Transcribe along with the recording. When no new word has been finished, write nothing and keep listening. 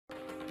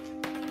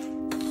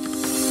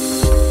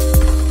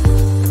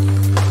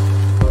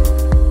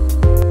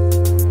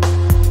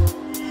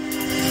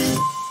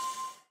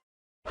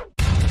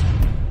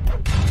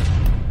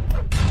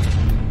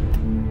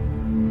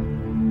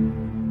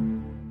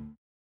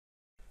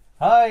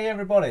Hi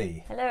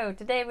everybody! Hello,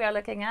 today we are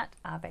looking at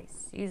Ave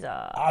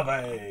Caesar.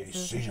 Ave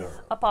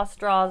Caesar! Up our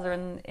straws are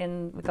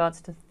in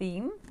regards to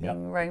theme,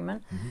 being Yep. Roman.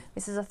 Mm-hmm.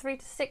 This is a 3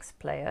 to 6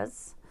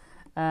 players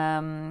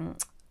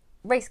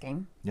race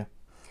game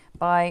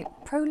by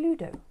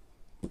Proludo.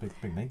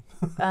 Big name.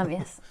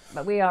 Yes,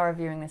 but we are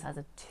reviewing this as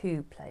a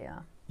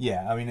 2-player.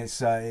 Yeah, I mean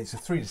it's a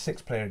 3 to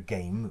 6 player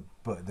game,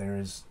 but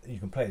you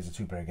can play it as a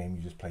 2-player game.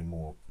 You just play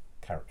more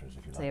characters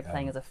if you like. So you're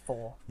playing as a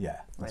 4.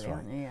 Yeah, that's really,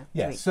 right. aren't you?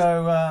 Yeah. Sweet.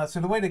 So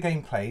the way the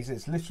game plays,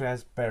 it's literally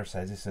as Bear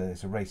says,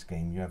 it's a race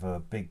game. You have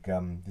a big.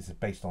 This is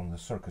based on the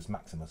Circus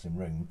Maximus in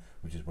Rome,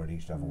 which is where they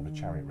used to have all the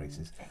chariot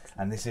races. Excellent.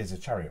 And this is a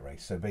chariot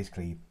race. So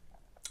basically,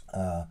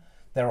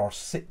 there are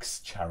 6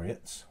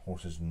 chariots,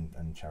 horses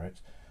and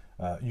chariots.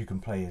 You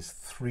can play as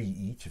 3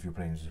 each if you're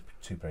playing as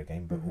a 2-player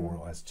game, but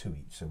or as 2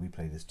 each. So we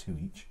played as 2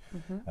 each,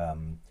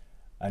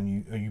 and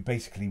you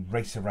basically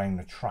race around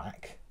the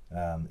track.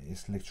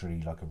 It's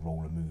literally like a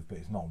roller move, but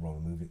it's not a roller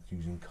move. It's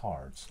using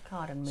cards.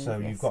 Card and move. So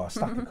yes. you've got a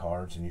stack of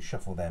cards, and you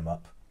shuffle them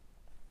up.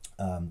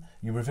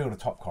 You reveal the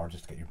top card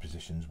just to get your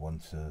positions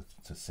 1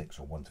 to 6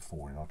 or 1 to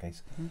 4 in our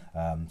case.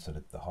 So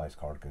the highest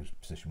card goes to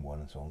position 1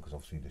 and so on, because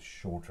obviously the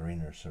shorter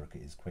inner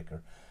circuit is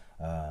quicker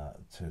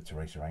to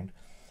race around.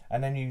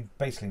 And then you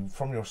basically,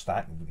 from your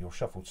stack, your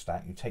shuffled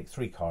stack, you take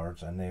 3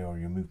 cards, and they are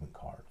your movement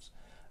cards.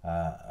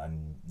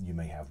 And you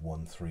may have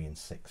 1, 3, and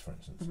 6, for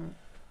instance.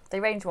 They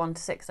range 1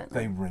 to 6, don't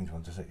they? They range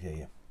 1 to 6,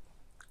 yeah.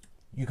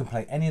 You can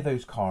play any of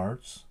those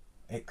cards,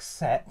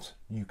 except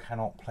you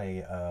cannot play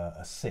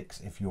a 6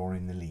 if you're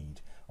in the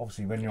lead.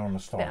 Obviously, when you're on the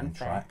starting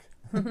track.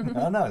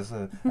 Oh no, that's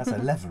a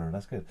leveler.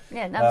 That's good.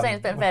 Yeah, I'm saying it's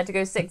a bit unfair to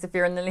go 6 if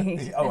you're in the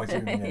lead. Oh, I see.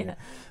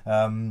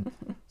 Yeah.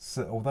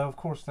 So, although of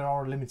course there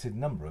are a limited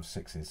number of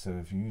 6s, so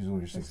if you use all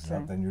your 6s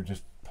up, then you're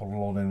just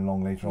plodding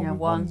along later on with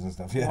 1s and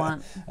stuff.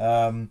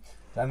 Yeah.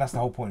 And that's the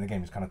whole point of the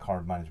game. It's kind of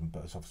card management,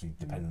 but it's obviously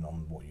dependent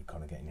on what you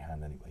kind of get in your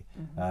hand anyway.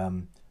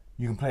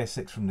 You can play a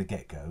 6 from the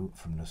get-go,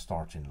 from the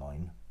starting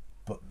line,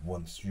 but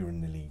once you're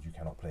in the lead, you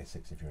cannot play a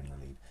 6 if you're in the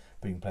lead.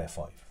 But you can play a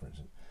 5, for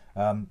instance.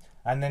 And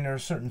then there are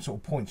certain sort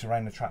of points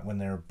around the track when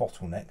there are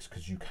bottlenecks,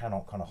 because you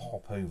cannot kind of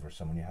hop over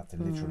someone. You have to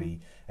literally,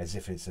 as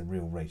if it's a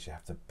real race, you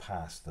have to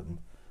pass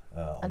them.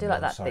 I do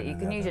like that bit. You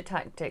can use your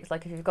tactics,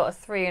 like if you've got a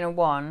 3 and a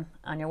 1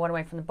 and you're 1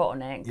 away from the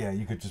bottleneck. Yeah,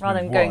 you could just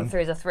rather move than going 1.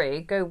 through as a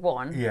 3, go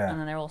 1, Yeah. and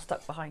then they're all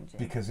stuck behind you.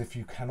 Because if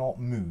you cannot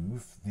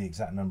move the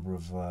exact number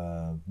of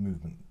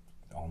movement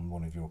on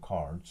one of your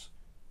cards,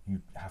 you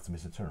have to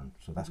miss a turn.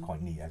 So that's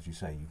quite neat, as you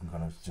say. You can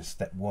kind of just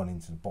step 1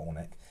 into the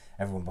bottleneck.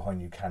 Everyone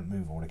behind you can't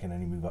move, or they can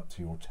only move up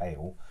to your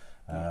tail.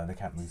 They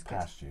can't move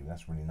past you.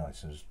 That's really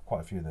nice. There's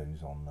quite a few of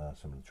those on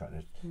some of the tracks.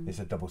 It's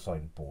a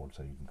double-sided board,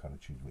 so you can kind of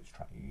choose which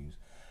track you use.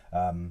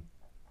 And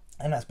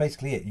that's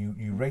basically it.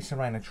 You race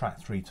around a track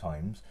 3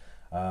 times.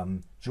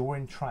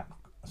 During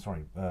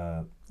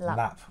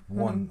lap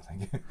 1,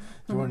 thank you.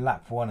 During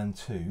lap 1 and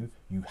 2,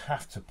 you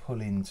have to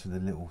pull into the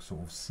little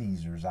sort of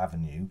Caesar's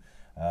Avenue.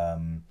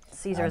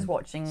 Caesar is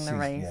watching the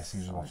race. Yeah,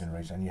 Caesar's watching the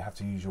race, and you have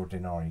to use your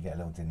denarii. You get a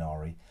little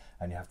denarii,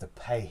 and you have to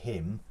pay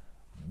him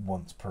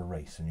once per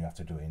race, and you have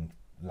to do it in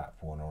lap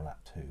 1 or lap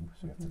 2, so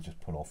you have to just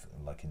pull off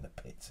like in the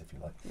pits, if you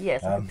like.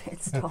 Yes, like a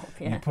pit stop.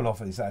 Yeah. You pull off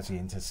it's actually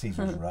into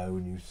Caesar's row,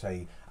 and you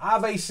say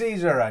Ave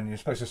Caesar, and you're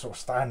supposed to sort of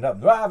stand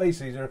up, Ave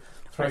Caesar.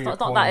 Throw It's your not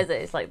coin. that, is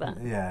it? It's like that.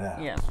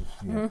 Yeah.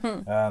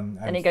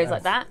 And he goes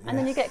like that, and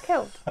then you get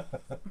killed.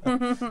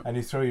 And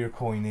you throw your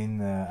coin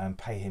in and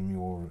pay him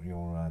your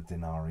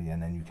denarii,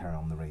 and then you carry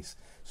on the race.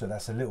 So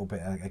that's a little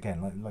bit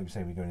again, like you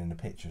say, we're going in the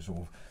picture, sort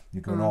of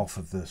you're going off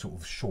of the sort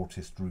of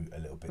shortest route a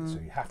little bit. So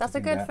you have That's to.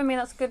 a good that. For me.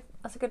 That's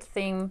a good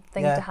theme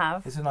thing to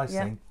have. It's a nice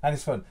thing, and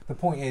it's fun. The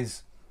point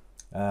is,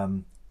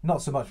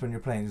 not so much when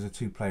you're playing as a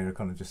 2-player,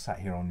 kind of just sat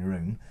here on your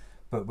own.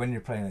 But when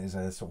you're playing it as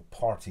a sort of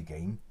party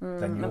game,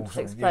 then you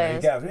also you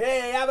get out,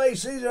 hey, Ave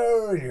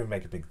Caesar, and you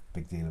make a big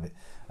deal of it.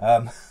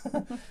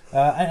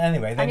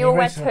 Anyway, then and you'll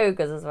wear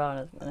togas as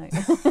well.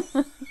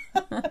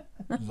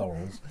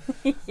 Laurels.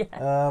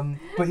 Yeah.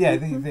 But yeah,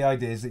 the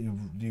idea is that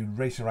you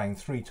race around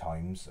 3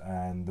 times,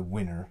 and the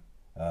winner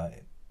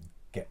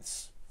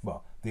gets.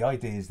 Well, the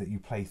idea is that you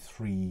play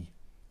 3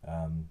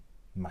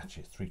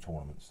 matches, 3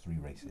 tournaments, 3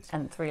 races,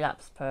 and 3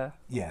 laps per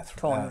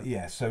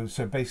tournament.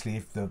 So basically,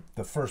 if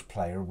the first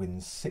player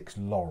wins 6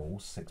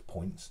 laurels, 6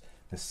 points,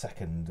 the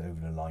second over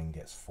the line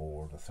gets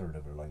 4, the third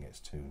over the line gets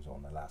 2, and so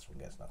on. The last one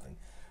gets nothing.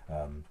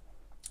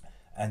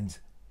 And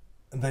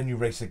then you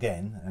race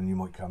again, and you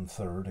might come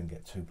third and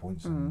get 2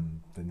 points, and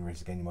then you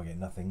race again, you might get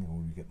nothing,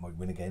 or you might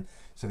win again.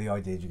 So the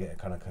idea is you get a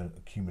kind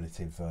of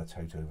cumulative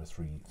total over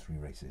 3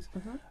 races,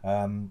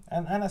 and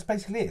that's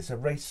basically it. It's a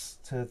race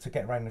to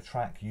get around the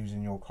track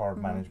using your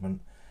card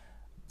management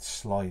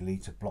slyly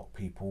to block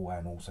people,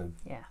 and also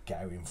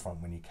get out in front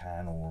when you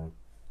can, or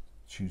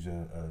choose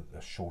a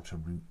shorter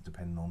route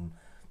depending on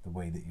the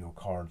way that your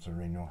cards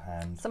are in your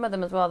hand. Some of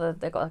them as well,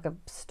 they've got like a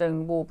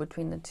stone wall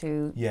between the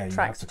 2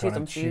 tracks to choose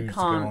them, so you can't to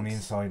go on the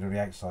inside or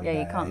the outside. Yeah,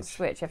 you can't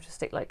switch. You have to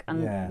stick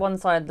one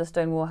side of the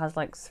stone wall has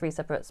like 3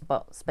 separate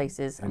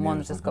spaces, and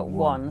one's just got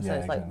 1, so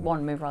it's like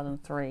 1 move rather than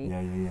 3.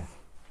 Yeah.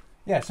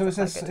 Yeah, so it's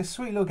a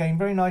sweet little game,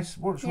 very nice,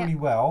 works really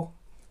well,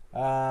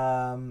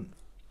 and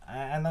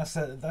that's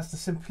the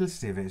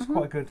simplicity of it. It's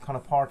quite a good kind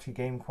of party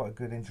game, quite a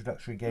good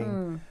introductory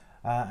game,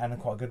 and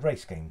quite a good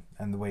race game,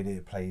 and the way that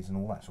it plays and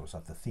all that sort of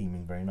stuff. The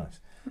theming, very nice.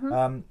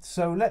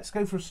 So let's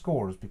go for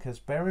scores, because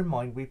bear in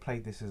mind we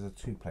played this as a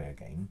 2-player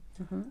game,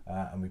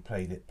 and we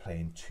played it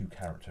playing 2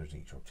 characters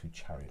each, or 2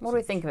 chariots. What do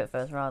we think of it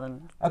first, rather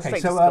than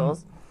straight to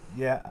scores?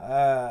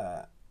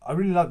 I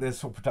really like the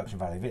sort of production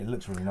value of it. It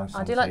looks really nice.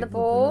 I do like the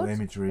board, the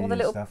imagery, all the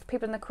little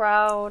people in the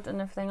crowd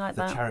and everything like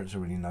that. The chariots are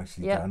really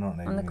nicely done, aren't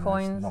they? And really the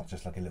coins. Nice. Not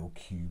just like a little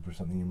cube or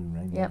something you move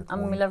around. Yeah,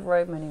 and we love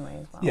Rome anyway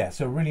as well. Yeah,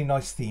 so really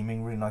nice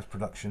theming, really nice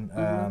production.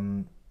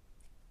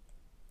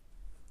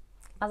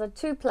 As a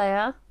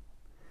 2-player,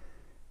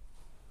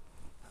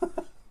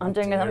 I'm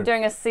doing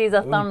a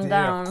Caesar thumb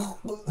down.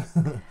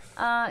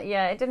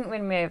 Yeah, it didn't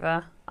win me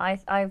over.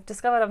 I've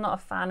discovered I'm not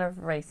a fan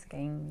of race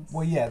games.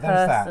 Well, yeah,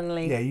 there's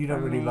that. Yeah, you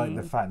don't really like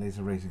the fact that it's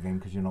a racing game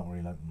because you're not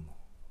really like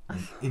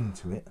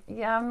into it.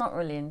 Yeah, I'm not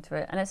really into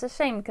it, and it's a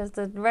shame because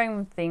the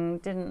Rome theme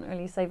didn't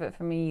really save it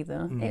for me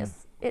either.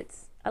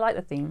 I like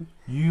the theme.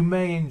 You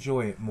may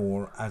enjoy it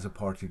more as a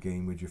party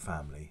game with your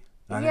family.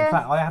 And in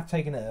fact, I have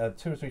taken it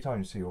 2 or 3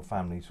 times to your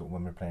family, sort of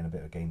when we're playing a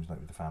bit of games like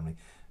with the family.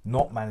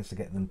 Not managed to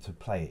get them to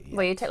play it yet.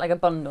 Well, you take like a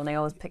bundle and they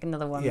always pick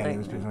another one. Yeah,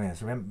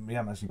 so we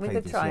haven't actually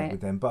played this yet with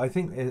them. But I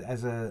think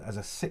as a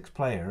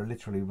 6-player,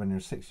 literally when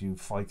there's 6 of you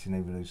fighting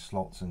over those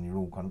slots and you're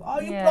all kind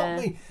of, you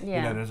blocked me! Yeah.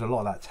 You know, there's a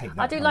lot of that takedown.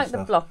 I do like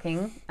the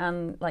blocking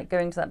and like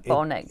going to that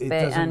bottleneck bit.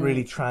 It doesn't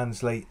really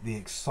translate the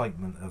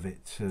excitement of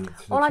it to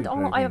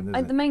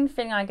the main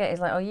thing I get is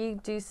like, you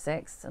do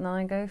 6 and then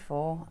I go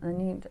 4 and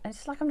then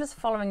it's like I'm just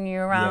following you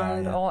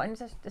around,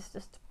 and it's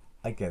just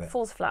I get it.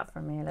 Falls flat for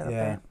me a little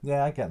bit.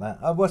 Yeah, I get that.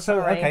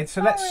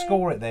 Let's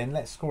score it then.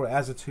 Let's score it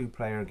as a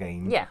 2-player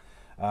game. Yeah.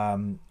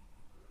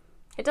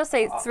 It does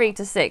say 3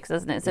 to 6,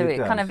 doesn't it? So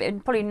it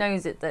probably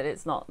knows that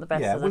it's not the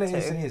best.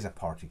 It is a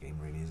party game,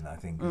 really, isn't it? I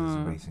think it's a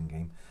racing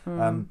game.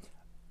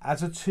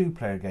 As a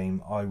 2-player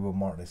game, I will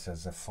mark this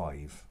as a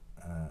 5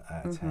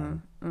 out of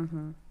 10.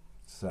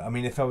 So I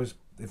mean, if I was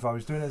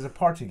doing it as a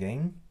party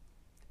game,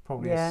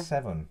 probably a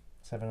 7.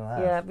 7.5.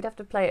 Yeah, we'd have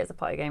to play it as a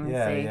party game and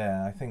see.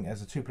 Yeah, I think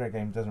as a 2-player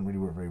game it doesn't really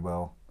work very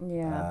well.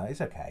 Yeah.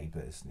 It's okay,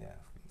 but it's a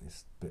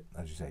bit,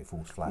 as you say, it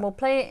falls flat. We'll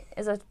play it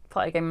as a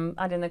party game,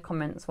 add in the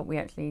comments what we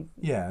actually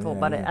thought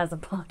about it as a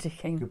party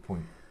game. Good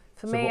point.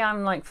 For me,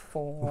 I'm like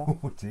 4.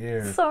 Oh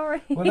dear.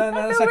 Sorry. Well, no,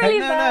 that's okay.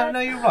 No,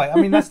 you're right. I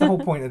mean, that's the whole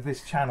point of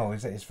this channel,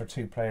 is that it's for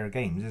 2-player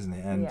games, isn't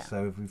it? And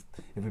so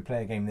if we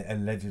play a game that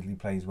allegedly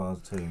plays well as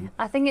 2,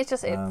 I think it's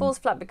just it falls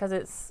flat because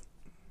it's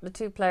the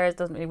 2 players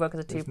doesn't really work as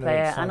a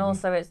 2-player, and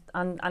also it's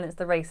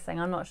the race thing.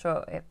 I'm not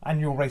sure.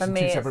 And you're racing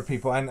 2 separate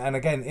people, and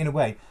again, in a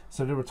way,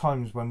 so there were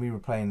times when we were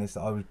playing this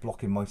that I was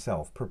blocking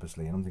myself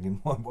purposely, and I'm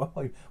thinking,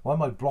 why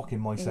am I blocking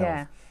myself?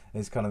 Yeah.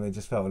 It's kind of, it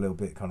just felt a little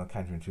bit kind of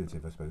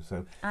counterintuitive, I suppose.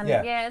 So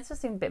it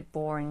just seemed a bit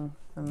boring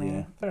for me.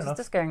 Yeah, fair enough.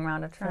 Just going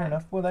around a track. Fair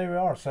enough. Well, there we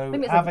are. So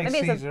maybe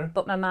Caesar. It's a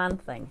but my man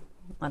thing.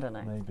 I don't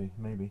know.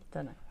 Maybe.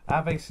 Don't know.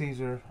 Ave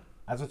Caesar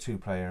as a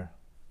 2-player.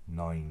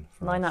 9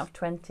 for 9 us. out of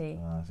 20.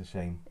 That's a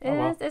shame.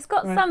 It's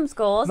got some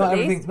scores at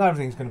least. Not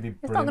everything's going to be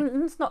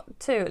brilliant. It's not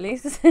 2 at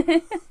least.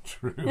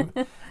 True.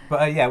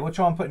 But we'll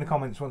try and put in the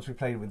comments once we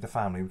play it with the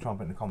family. We'll try and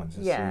put in the comments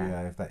and see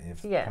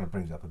if it kind of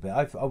brings it up a bit.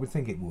 I would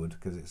think it would,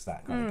 because it's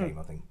that kind of game,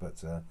 I think.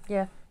 But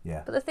yeah.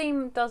 But the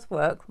theme does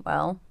work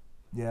well.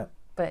 Yeah.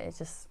 But it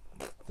just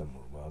doesn't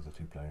work well as a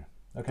 2-player.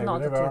 Okay, well,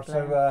 there we are.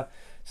 So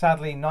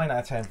sadly, 9 out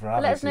of 10 for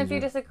Ave. Let us know if you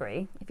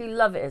disagree. If you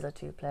love it as a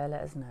 2-player,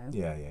 let us know.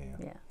 Yeah.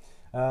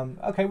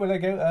 Okay, well, there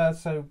you go.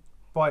 So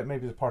buy it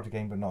maybe as a party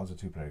game, but not as a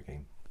 2-player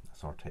game.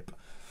 That's our tip.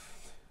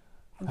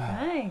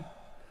 Okay.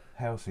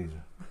 Hail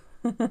Caesar.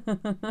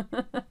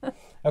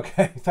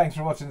 Okay, thanks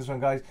for watching this one,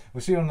 guys.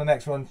 We'll see you on the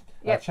next one.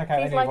 Check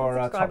out any of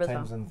our top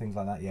 10s and things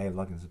like that. Yeah,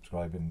 like and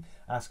subscribe and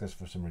ask us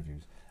for some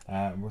reviews.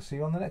 We'll see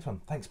you on the next one.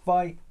 Thanks.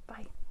 Bye.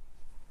 Bye.